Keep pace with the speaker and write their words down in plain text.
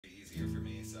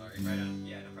sorry. Right on.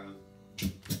 Yeah, no problem.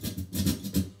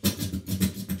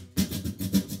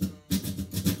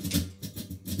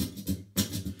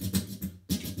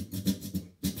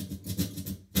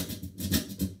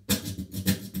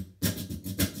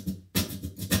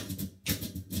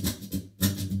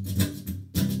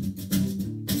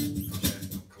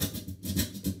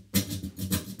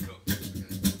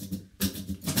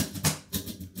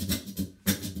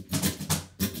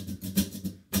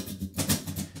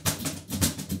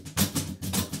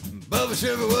 Bubba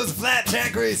Sherbert was a flat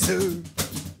track racer.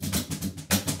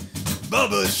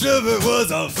 Bubba Sherbert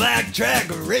was a flat track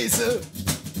racer.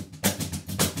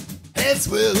 Head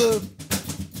swiller,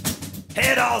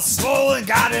 head all swollen,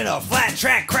 got in a flat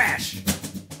track crash.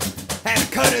 Had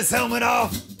to cut his helmet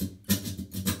off,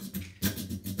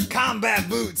 combat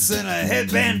boots and a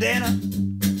head bandana.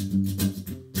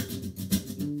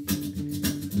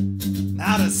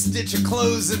 Not a stitch of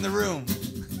clothes in the room.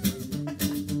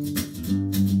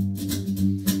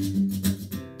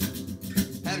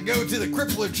 Go to the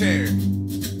crippler chair.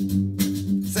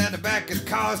 Sat in the back of the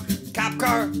cop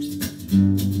car.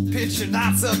 Pinch your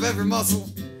knots up every muscle.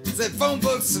 Said phone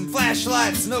books and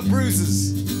flashlights, no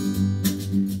bruises.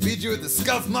 Beat you with the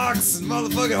scuff marks and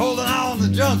motherfucking holding on the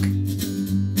junk.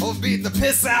 Beating the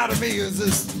piss out of me. It was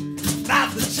just,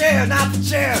 not the chair, not the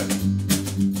chair.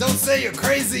 Don't say you're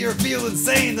crazy or feel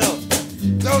insane though.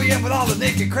 Throw you in with all the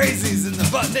naked crazies in the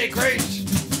butt naked range.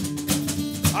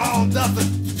 All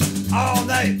nothing. All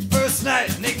night, first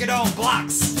night, naked on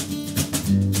blocks.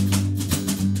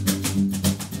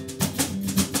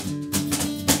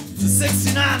 It's a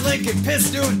 '69 Lincoln,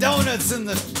 pissed doing donuts in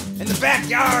the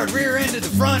backyard, rear end to the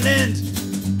front end.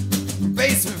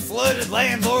 Basement flooded,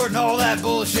 landlord and all that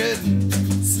bullshit. And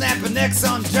snapping necks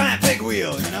on giant big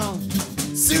wheel, you know.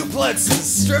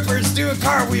 Suplexes, strippers doing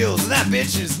cartwheels, and that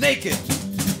bitch is naked.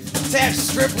 Attached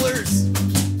striplers,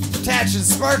 attaching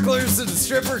sparklers to the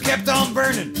stripper, kept on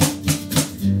burning.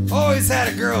 Always had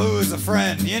a girl who was a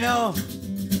friend, you know?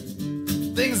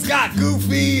 Things got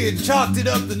goofy and chalked it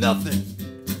up to nothing.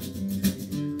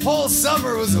 Whole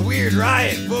summer was a weird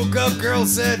riot. Woke up, girl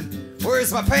said,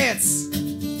 "Where's my pants?"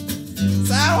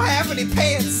 So I don't have any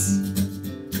pants.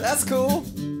 That's cool.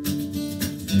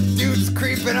 Dude's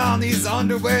creeping on these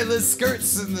underwearless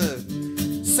skirts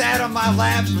and sat on my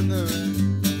lap and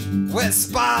the wet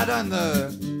spot on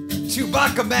the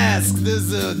Chewbacca mask.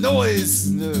 There's a noise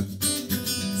and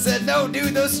said, "No,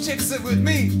 dude, those chicks are with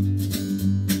me."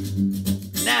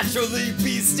 Naturally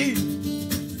beastie.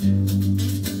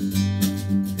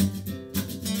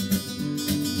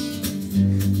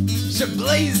 She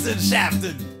blazed and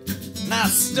shafted. Not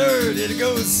stirred, it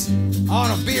goes on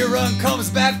a beer run, comes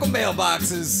back with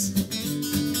mailboxes.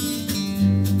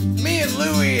 Me and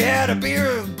Louie had a beer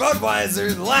of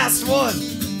Budweiser, the last one.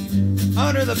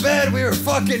 Under the bed, we were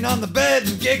fucking on the bed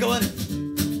and giggling.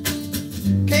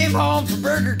 Came home from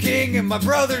Burger King and my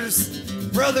brother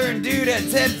and dude had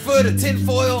 10 foot of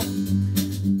tinfoil,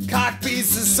 cock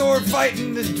pieces, sword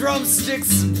fighting, and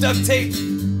drumsticks and duct tape.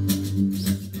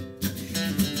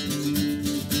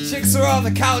 Chicks were on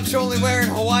the couch only wearing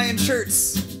Hawaiian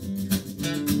shirts.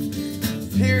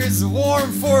 Here's a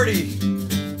warm 40.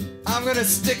 I'm gonna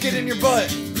stick it in your butt.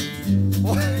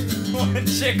 One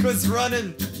chick was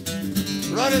running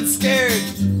scared.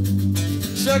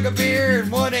 Chug a beer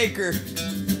and 1 acre.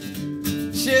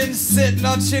 Chin sitting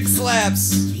on chick's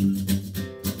laps.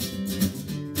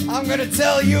 I'm gonna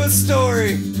tell you a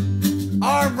story.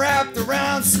 Arm wrapped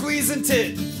around squeezing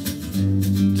tit.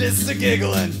 Just a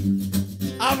giggling.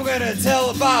 I'm gonna tell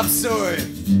a Bob story.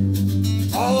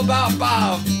 All about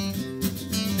Bob.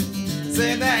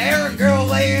 Saying that Aaron girl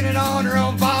laying it on her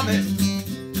own vomit.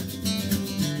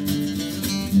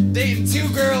 Dating 2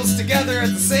 girls together at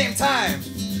the same time.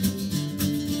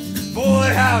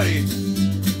 Boy howdy.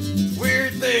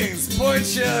 Weird things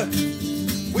point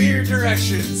you weird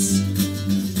directions.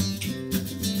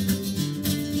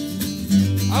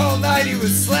 All night he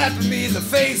was slapping me in the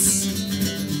face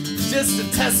just to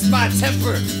test my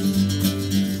temper.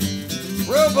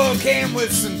 Robo came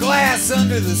with some glass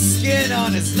under the skin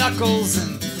on his knuckles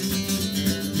and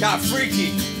got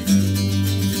freaky.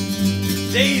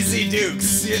 Daisy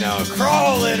Dukes, you know,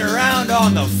 crawling around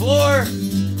on the floor.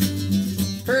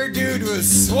 Her dude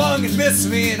was swung and missed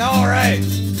me and alright.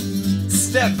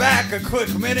 Step back a quick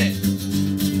minute.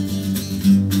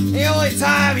 The only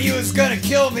time he was gonna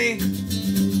kill me,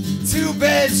 2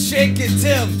 beds shaking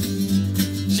Tim.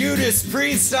 Judas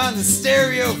Priest on the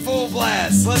stereo full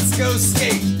blast. Let's go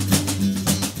skate.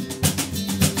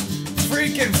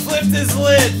 Freaking flipped his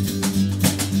lid.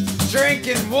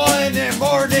 Drinking one and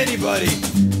more than anybody.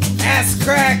 Ass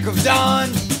crack of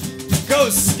dawn. Go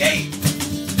skate.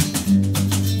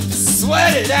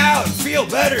 sweat it out and feel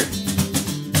better.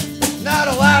 Not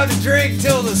allowed to drink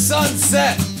till the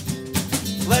sunset,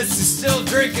 unless you're still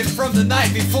drinking from the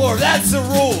night before. That's a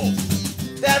rule.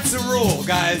 That's a rule,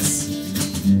 guys.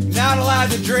 Not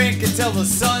allowed to drink until the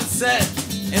sunset,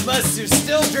 unless you're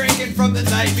still drinking from the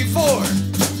night before.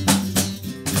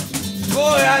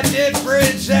 Boy, I did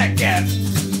bridge that gap.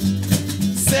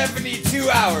 72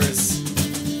 hours.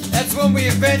 That's when we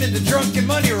invented the drunken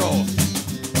money roll.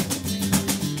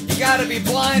 You gotta be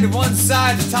blind to one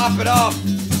side to top it off.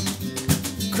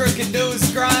 Crooked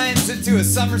nose grinds into a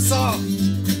somersault.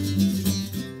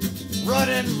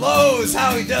 Running low is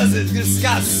how he does it. Just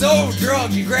got so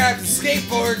drunk he grabbed a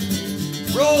skateboard,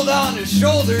 rolled on his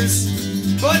shoulders,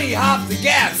 bunny hopped the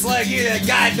gaps like he had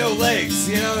got no legs.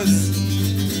 You know,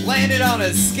 landed on a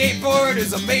skateboard.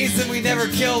 It's amazing we never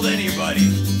killed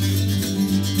anybody.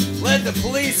 Led the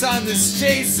police on this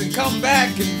chase and come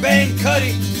back and bang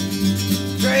Cuddy.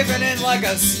 Driving in like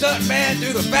a stuntman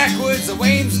through the backwoods of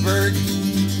Waynesburg.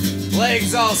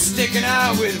 Legs all sticking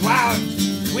out with wow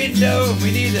window.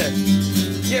 We need to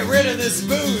get rid of this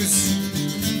booze.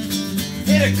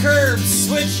 Hit a curb,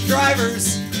 switch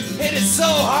drivers. Hit it so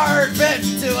hard, bent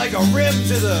to like a rim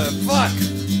to the fuck.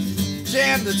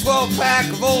 Jammed the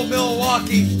 12-pack of Old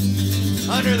Milwaukee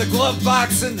under the glove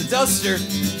box in the duster.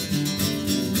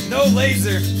 No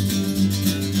laser.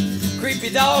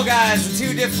 Creepy dog eyes in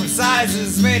 2 different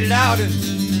sizes. Made it out in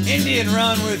Indian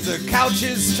Run with the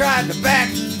couches. Tried to back.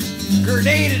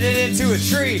 Grenaded it into a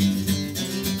tree.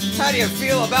 How do you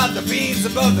feel about the beans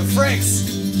above the Franks?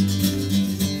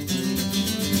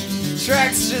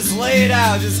 Tracks just laid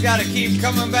out. Just gotta keep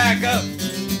coming back up.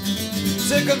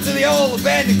 Took him to the old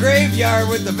abandoned graveyard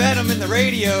with the venom in the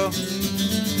radio.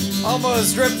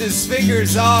 Almost ripped his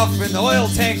fingers off in the oil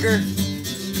tanker.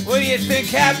 What do you think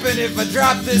happened if I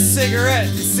dropped this cigarette?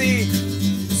 You see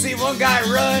one guy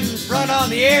run on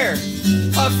the air,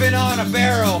 puffing on a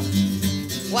barrel.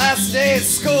 Last day at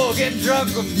school, getting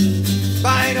drunk and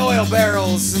buying oil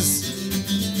barrels.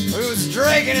 We was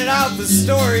dragging it out the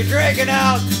story, dragging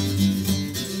out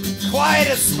quite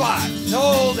a spot. An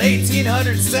old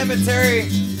 1800 cemetery,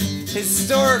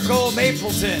 historical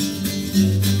Mapleton.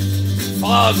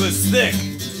 Fog was thick.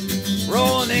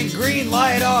 Rolling in green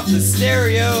light off the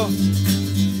stereo.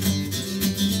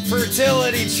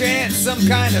 Fertility chant, some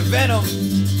kind of venom.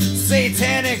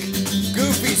 Satanic,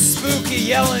 goofy, spooky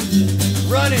yelling,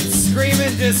 running,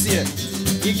 screaming, just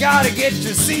you gotta get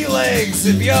your sea legs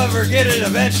if you ever get it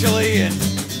eventually. And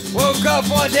woke up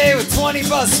one day with 20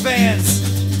 bus fans.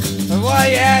 And why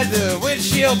you had the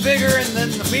windshield bigger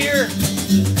than the mirror?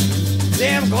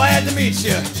 Damn glad to meet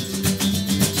you.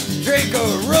 Drink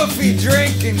a roofie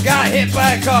drink and got hit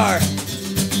by a car.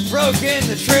 Broke in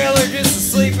the trailer just to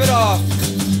sleep it off.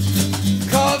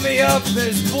 Called me up,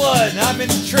 there's blood, and I'm in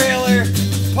the trailer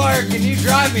park and you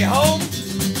drive me home?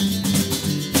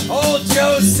 Old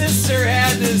Joe's sister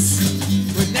had this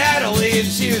with Natalie and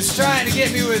she was trying to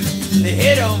get me to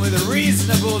hit him with a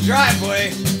reasonable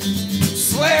driveway.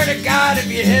 Swear to God if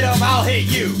you hit him, I'll hit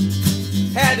you.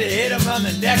 Had to hit him on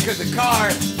the deck of the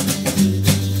car.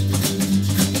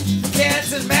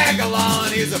 Canton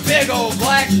Magalon, he was a big old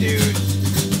black dude.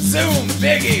 Zoom,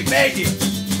 biggie, baggy.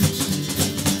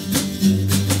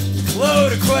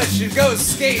 Load a question, go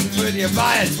skating with you.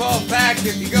 Buy a 12-pack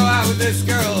if you go out with this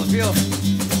girl.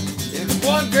 If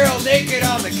one girl naked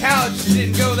on the couch, it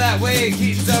didn't go that way.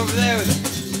 Keaton's over there with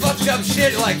fucked up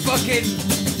shit like fucking.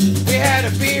 We had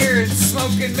a beer and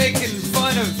smoking, making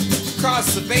fun of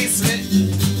across the basement.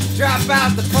 Drop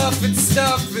out the puff and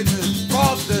stuff and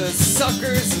bought the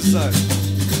suckers. It's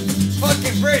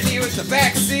fucking Brittany with the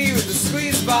backseat with the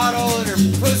squeeze bottle and her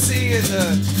pussy, and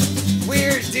the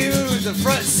weird dude with the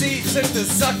front seat took the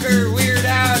sucker weird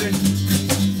out, and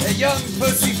a young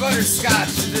pussy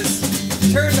butterscotch just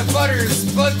turned the butters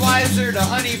Budweiser to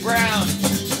honey brown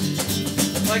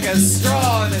like a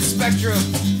straw in a spectrum.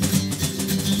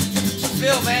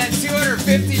 Bill, man, $250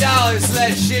 for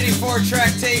that shitty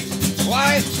 4-track tape.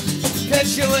 Why?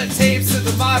 Petulant tapes of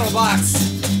the model box.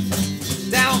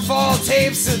 Downfall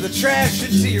tapes of the trash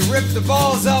until you rip the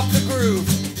balls off the groove.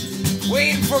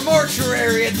 Waiting for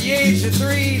mortuary at the age of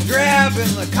 3, drab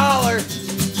in the collar.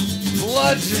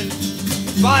 Bludgeon,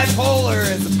 bipolar,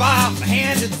 and the bop,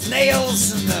 handed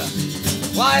nails, and the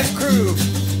live crew.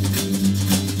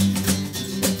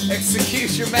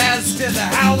 Execution masked in the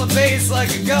howling bass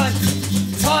like a gun.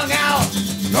 Tongue out,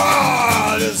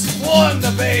 just flung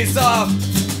the bass off.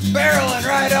 Barreling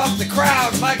right off the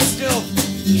crowd. Mike's still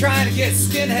trying to get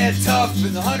skinhead tough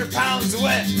and the 100 pounds of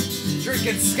wet.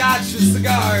 Drinking scotch and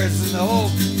cigars, and the whole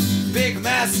big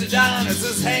mastodon is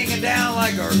just hanging down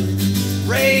like a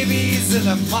rabies and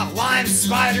the lime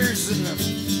spiders and the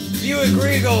Buick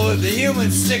Regal with the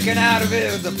humans sticking out of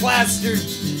it with the plastered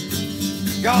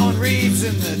gone reeds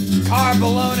and the car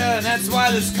bologna, and that's why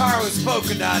this car was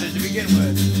polka dotted to begin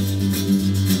with.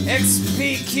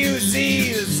 XPQZ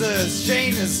is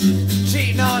Shane is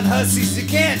cheating on hussies. You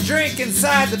can't drink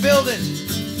inside the building.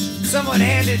 Someone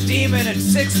handed Demon a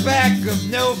 6-pack of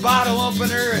no bottle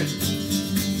opener and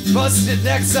busted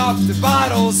necks off the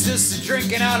bottles just to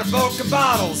drinking out of broken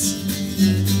bottles.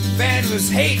 Band was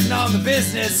hating on the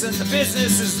business, and the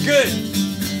business is good.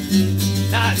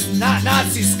 Not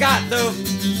Nazi Scott though,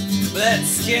 but that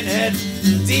skinhead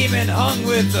Demon hung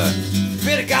with a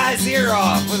bit a guy's ear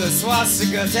off with a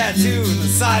swastika tattoo on the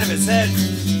side of his head.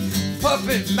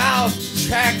 Puppet mouth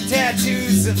track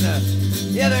tattoos, and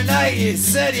the other night you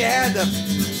said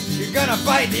you're gonna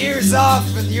bite the ears off,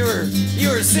 and you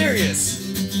were serious.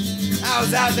 I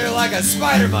was out there like a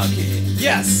spider monkey.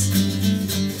 Yes.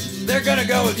 They're gonna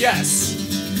go with yes.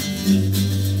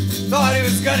 Thought he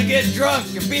was gonna get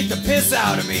drunk and beat the piss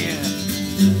out of me and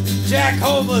jack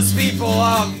homeless people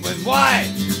with why?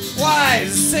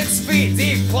 6 feet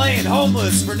deep playing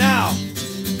homeless for now.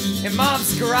 In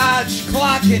Mom's garage,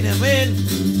 clocking him in,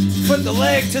 put the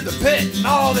leg to the pit, and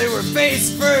all they were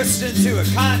face first into a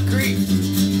concrete.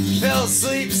 Fell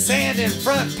asleep, sand in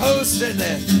front post, and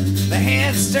the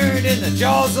hands turned in the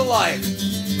jaws of life.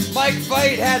 Mike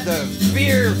Fight had the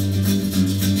beer,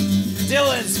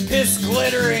 Dylan's piss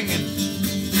glittering, and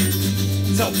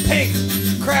so pink,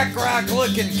 crack rock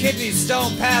looking, kidney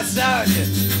stone passed out, and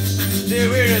dude,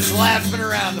 we were just laughing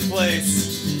around the place.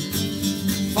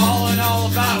 Falling all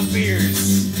about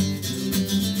beers.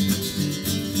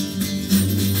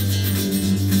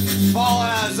 Falling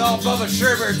out is all Bubba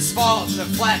Sherbert's fault in the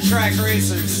flat track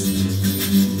racers.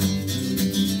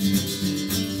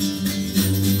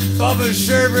 Bubba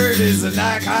Sherbert is a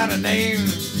that kind of name.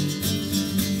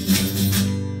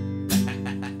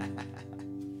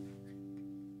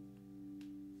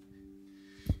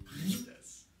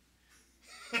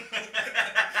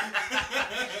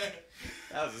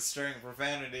 That was a string of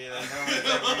profanity that no one's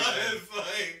ever used.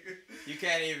 You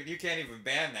can't even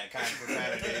ban that kind of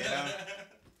profanity, you know?